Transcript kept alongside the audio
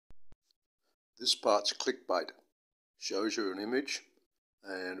This part's clickbait. Shows you an image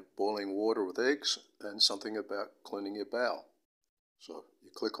and boiling water with eggs and something about cleaning your bowel. So you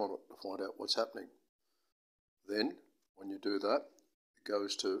click on it to find out what's happening. Then, when you do that, it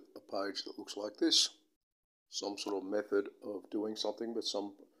goes to a page that looks like this. Some sort of method of doing something that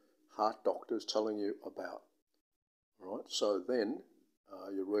some heart doctor is telling you about. All right, so then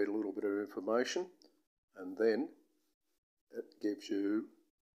you read a little bit of information, and then it gives you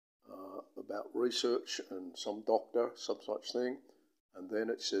about research and some doctor, some such thing, and then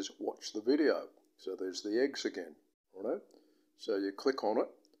it says watch the video. So there's the eggs again, right? So you click on it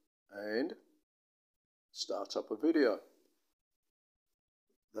and it starts up a video.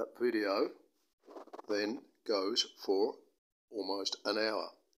 That video then goes for almost an hour.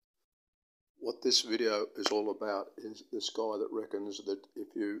 What this video is all about is this guy that reckons that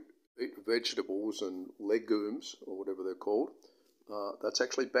if you eat vegetables and legumes, or whatever they're called, that's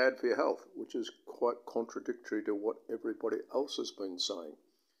actually bad for your health, which is quite contradictory to what everybody else has been saying.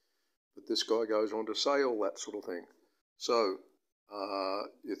 But this guy goes on to say all that sort of thing. So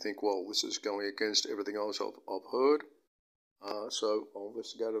you think, well, this is going against everything else I've heard, so I'll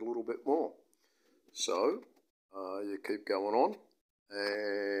investigate a little bit more. So you keep going on,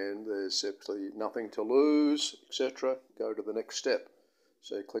 and there's absolutely nothing to lose, etc. Go to the next step.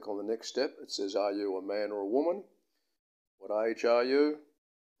 So you click on the next step. It says, are you a man or a woman? What age are you?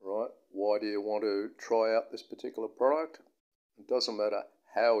 Right? Why do you want to try out this particular product? It doesn't matter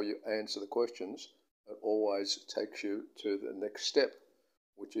how you answer the questions, it always takes you to the next step,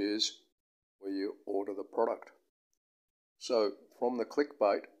 which is where you order the product. So from the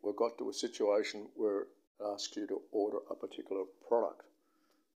clickbait, we've got to a situation where it asks you to order a particular product.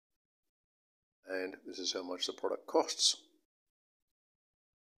 And this is how much the product costs.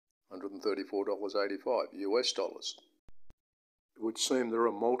 $134.85 US dollars. It would seem there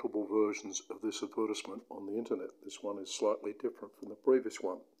are multiple versions of this advertisement on the internet. This one is slightly different from the previous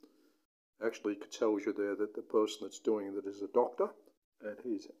one. Actually, it tells you there that the person that's doing it is a doctor, and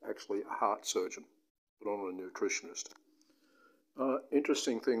he's actually a heart surgeon, but not a nutritionist.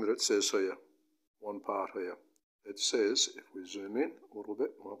 Interesting thing that it says here, one part here. It says, if we zoom in a little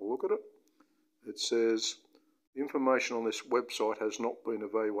bit and have a look at it, it says, the information on this website has not been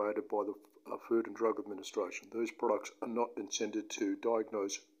evaluated by the Food and Drug Administration. These products are not intended to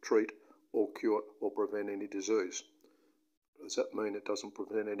diagnose, treat, or cure or prevent any disease. Does that mean it doesn't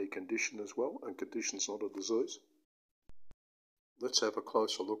prevent any condition as well, and condition's not a disease? Let's have a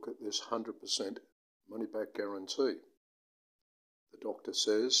closer look at this 100% money-back guarantee. The doctor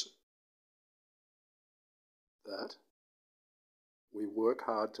says that we work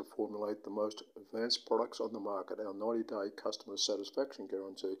hard to formulate the most advanced products on the market. Our 90-day customer satisfaction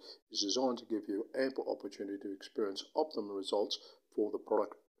guarantee is designed to give you ample opportunity to experience optimum results for the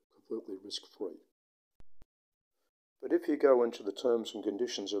product completely risk-free. But if you go into the terms and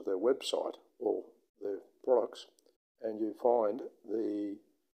conditions of their website or their products and you find the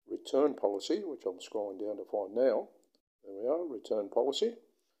return policy, which I'm scrolling down to find now, there we are, return policy,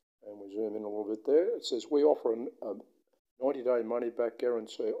 and we zoom in a little bit there, it says we offer a 90-day money-back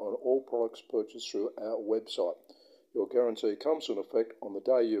guarantee on all products purchased through our website. Your guarantee comes into effect on the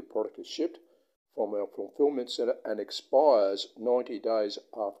day your product is shipped from our fulfillment centre and expires 90 days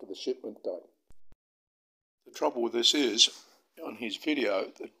after the shipment date. The trouble with this is, on his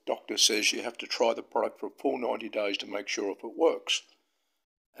video, the doctor says you have to try the product for a full 90 days to make sure if it works.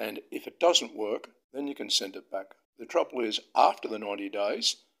 And if it doesn't work, then you can send it back. The trouble is, after the 90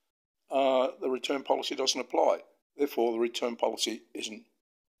 days, the return policy doesn't apply. Therefore, the return policy isn't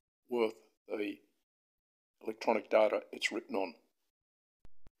worth the electronic data it's written on.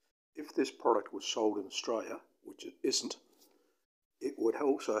 If this product was sold in Australia, which it isn't, it would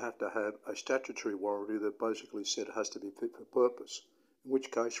also have to have a statutory warranty that basically said it has to be fit for purpose, in which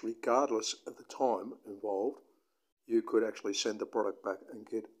case, regardless of the time involved, you could actually send the product back and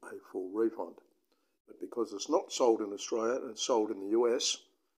get a full refund. But because it's not sold in Australia and it's sold in the US,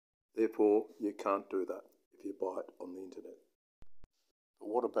 therefore you can't do that if you buy it on the internet. But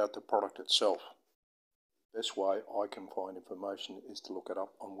what about the product itself? Best way I can find information is to look it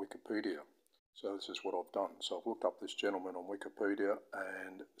up on Wikipedia. So this is what I've done. So I've looked up this gentleman on Wikipedia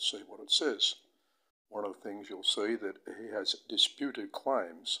and see what it says. One of the things you'll see that he has disputed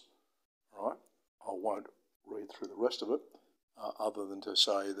claims, right? I won't read through the rest of it, other than to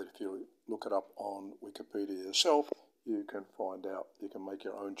say that if you look it up on Wikipedia yourself, you can find out, you can make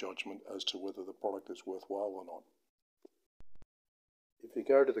your own judgment as to whether the product is worthwhile or not. If you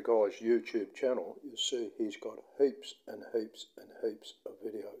go to the guy's YouTube channel, you see he's got heaps and heaps and heaps of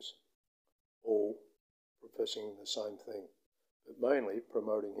videos, all professing the same thing. but mainly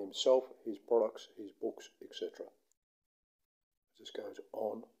promoting himself, his products, his books, etc. It just goes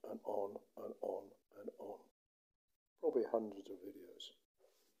on and on and on and on. Probably hundreds of videos.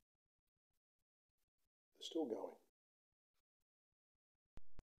 They're still going.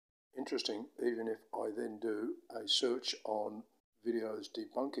 Interesting, even if I then do a search on videos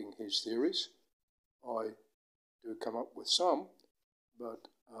debunking his theories, I do come up with some, but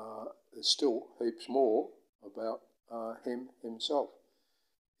there's still heaps more about him himself.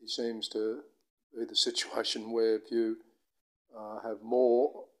 He seems to be the situation where if you have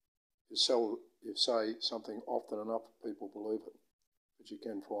more, you say something often enough, people believe it. But you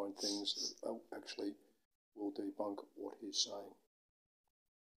can find things that actually will debunk what he's saying.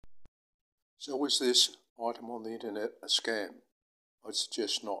 So is this item on the internet a scam? I'd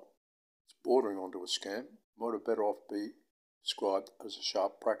suggest not. It's bordering onto a scam. Might have better off be described as a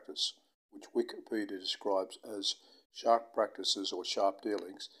sharp practice, which Wikipedia describes as sharp practices or sharp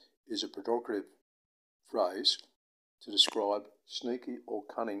dealings, is a pejorative phrase to describe sneaky or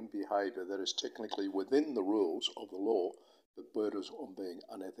cunning behaviour that is technically within the rules of the law but borders on being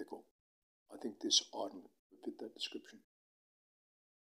unethical. I think this item would fit that description.